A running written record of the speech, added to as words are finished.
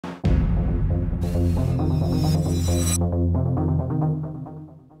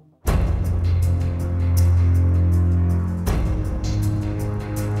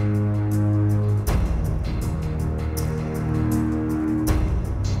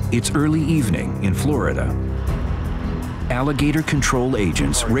It's early evening in Florida. Alligator control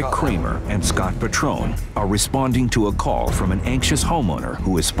agents Rick Kramer and Scott Patrone are responding to a call from an anxious homeowner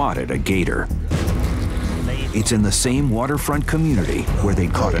who has spotted a gator. It's in the same waterfront community where they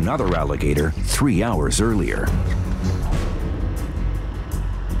caught another alligator 3 hours earlier.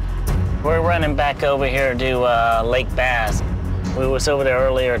 We're running back over here to Lake Bass. We was over there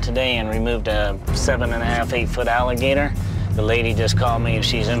earlier today and removed a 7.5, 8-foot alligator. The lady just called me and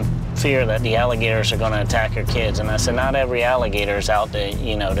she's in fear that the alligators are going to attack her kids. And I said, not every alligator is out to,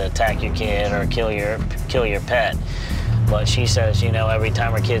 to attack your kid or kill your pet. But she says, every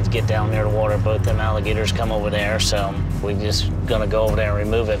time her kids get down near the water, both them alligators come over there. So we're just going to go over there and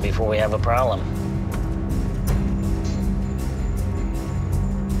remove it before we have a problem.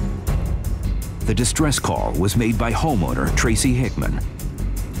 The distress call was made by homeowner Tracy Hickman.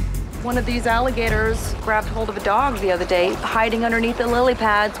 One of these alligators grabbed hold of a dog the other day, hiding underneath the lily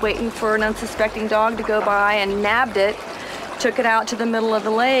pads, waiting for an unsuspecting dog to go by, and nabbed it, took it out to the middle of the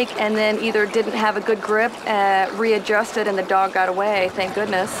lake, and then either didn't have a good grip, readjusted, and the dog got away, thank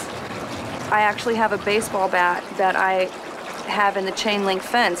goodness. I actually have a baseball bat that I have in the chain link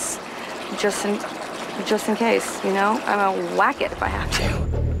fence, just in case, I'm gonna whack it if I have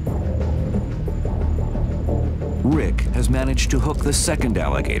to. Rick has managed to hook the second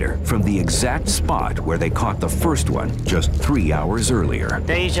alligator from the exact spot where they caught the first one just 3 hours earlier.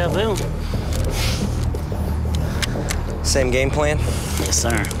 Deja vu. Same game plan? Yes,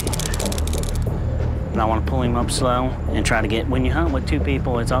 sir. And I want to pull him up slow and try to get, when you hunt with two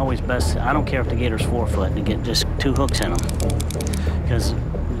people, it's always best, I don't care if the gator's 4 foot, to get just 2 hooks in them. Because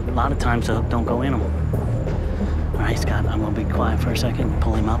a lot of times the hook don't go in them. All right, Scott, I'm gonna be quiet for a second,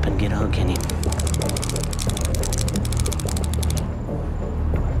 pull him up and get a hook in him.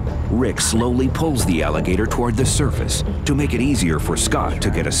 Rick slowly pulls the alligator toward the surface to make it easier for Scott to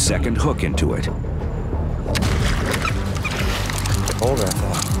get a second hook into it. Hold that.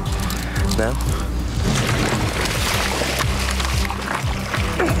 No?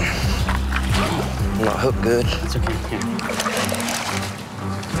 Not hooked good. It's okay. Here.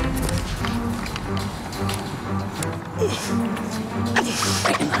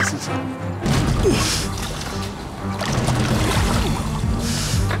 Nice and slow.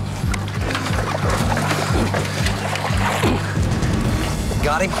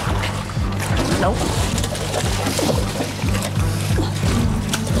 Got him? Nope.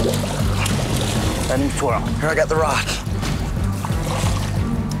 Let him twirl. Here, I got the rock.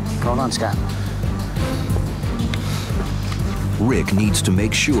 Hold on, Scott. Rick needs to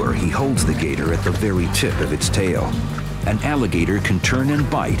make sure he holds the gator at the very tip of its tail. An alligator can turn and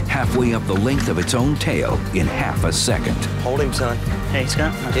bite halfway up the length of its own tail in half a second. Hold him, son. Hey,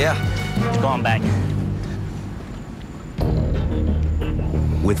 Scott. Yeah. It's going back.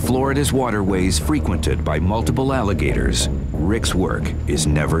 With Florida's waterways frequented by multiple alligators, Rick's work is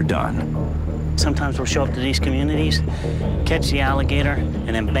never done. Sometimes we'll show up to these communities, catch the alligator, and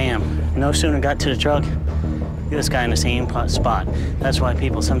then bam, no sooner got to the truck, this guy in the same spot. That's why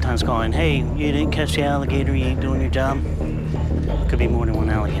people sometimes call in, hey, you didn't catch the alligator, you ain't doing your job. Could be more than one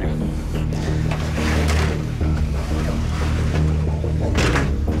alligator.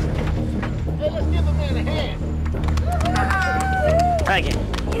 Hey, let's give a man a hand. Thank you.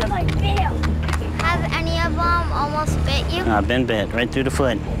 You're like Bill. Have any of them almost bit you? I've been bit right through the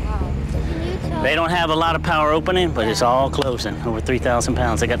foot. They don't have a lot of power opening, but it's all closing. Over 3,000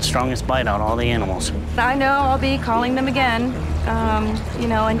 pounds. They got the strongest bite out of all the animals. I know I'll be calling them again, and you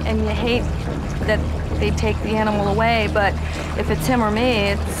hate that they take the animal away, but if it's him or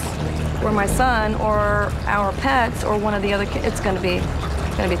me, or my son, or our pets, or one of the other kids, it's gonna be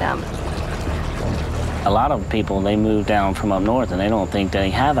them. A lot of people, they move down from up north and they don't think they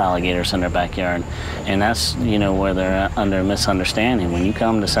have alligators in their backyard. And that's, where they're under a misunderstanding. When you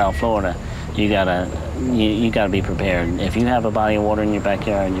come to South Florida, you gotta be prepared. If you have a body of water in your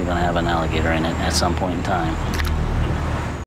backyard, you're gonna have an alligator in it at some point in time.